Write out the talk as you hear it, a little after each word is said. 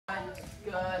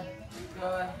Good.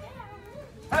 Good.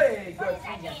 Hey, good.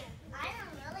 Again.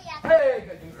 Hey,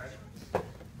 good.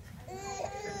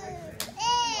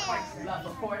 Left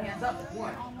foot forward, hands up.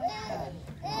 1,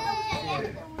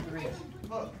 2, 3.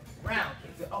 Round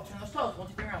kick. Good. Oh, turn those toes. 1,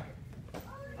 2, 3, round kick.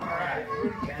 All right.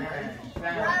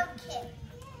 Bend.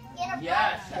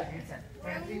 Yes.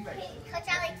 Coach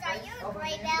Alex, are you a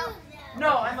gray belt?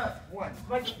 No, I'm a one.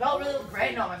 My belt really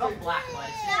gray. No, my belt's black, but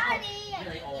it's just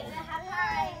really old. Yeah.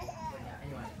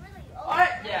 Anyway. All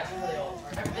right. Yeah, it's really old.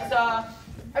 It's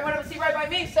everyone have a seat right by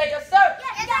me. Say yes, sir.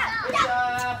 Yes,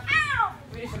 sir. Ow.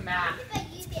 We do some math. I'm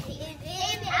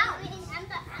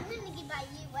gonna give by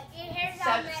you what your hair's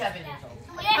 7 years old.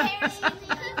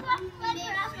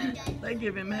 They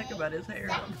give him heck about his hair.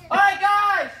 All right,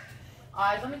 guys.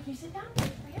 Let me. Can you sit down?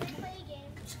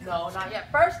 No, not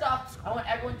yet. First off, I want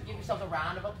everyone to give yourselves a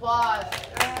round of applause.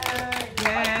 Yay.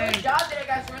 Yay. Good job today,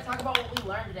 guys. We're going to talk about what we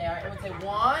learned today. All right, everyone say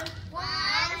 1,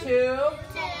 2,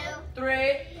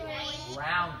 3,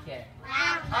 round kick.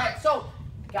 All right, so,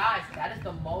 guys, that is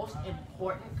the most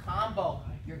important combo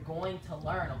you're going to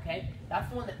learn, okay? That's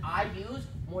the one that I use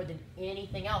more than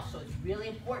anything else, so it's really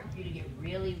important for you to get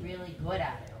really, really good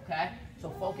at it, okay?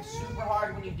 So focus super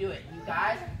hard when you do it. You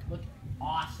guys look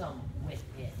awesome with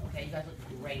it, okay? You guys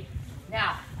look great.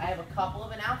 Now, I have a couple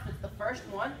of announcements. The first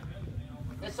one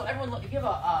is, so everyone look, if you have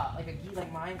a gi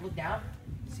like mine, look down.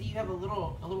 See, you have a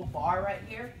little bar right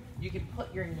here. You can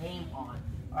put your name on,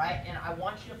 all right? And I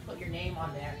want you to put your name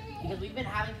on there because we've been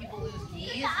having people lose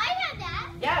gis. Yeah, I have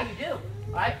that. Yeah, you do,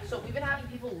 all right? So we've been having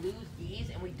people lose gis,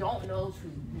 and we don't know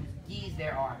whose gis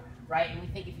there are, right? And we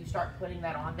think if you start putting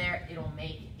that on there, it'll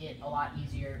make it a lot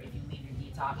easier if you leave your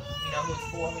gi top. We know who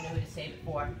it's for, we know who to save it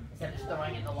for, instead of just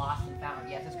throwing it in the lost and found.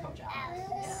 Yes, it's Coach Alex.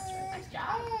 Yeah, that's right. Nice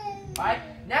job. All right,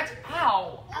 next,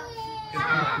 ow. All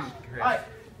right,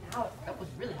 ow, that was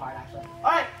really hard, actually.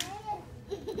 All right.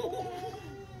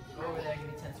 Go over there, give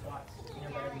me 10 squats. You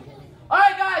know, whatever you hit me. All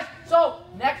right, guys, so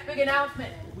next big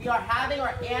announcement. We are having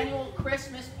our annual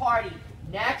Christmas party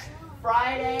next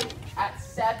Friday at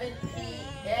 7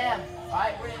 p.m. All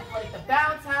right, we're going to inflate the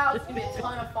bounce house. It's going to be a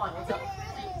ton of fun. What's up?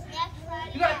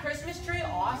 You got a Christmas tree?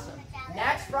 Awesome.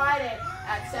 Next Friday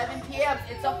at 7 p.m.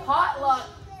 It's a potluck.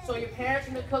 So your parents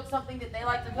are going to cook something that they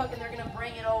like to cook, and they're going to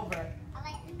bring it over.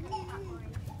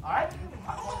 All right?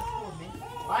 Popcorn is cool with me.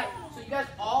 All right, so you guys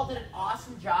all did an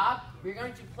awesome job. We're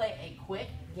going to play a quick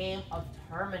game of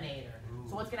Terminator.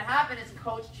 So what's going to happen is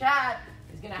Coach Chad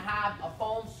is going to have a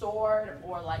foam sword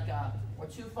or or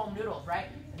 2 foam noodles, right?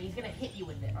 And he's going to hit you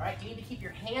with it, all right? You need to keep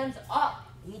your hands up.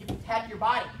 You need to protect your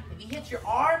body. If he hits your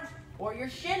arms or your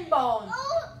shin bones.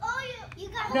 You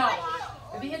got No.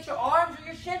 If he hits your arms or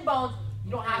your shin bones,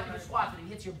 you don't have to do squats. But if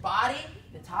he hits your body,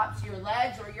 the tops of your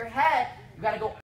legs, or your head, you got to go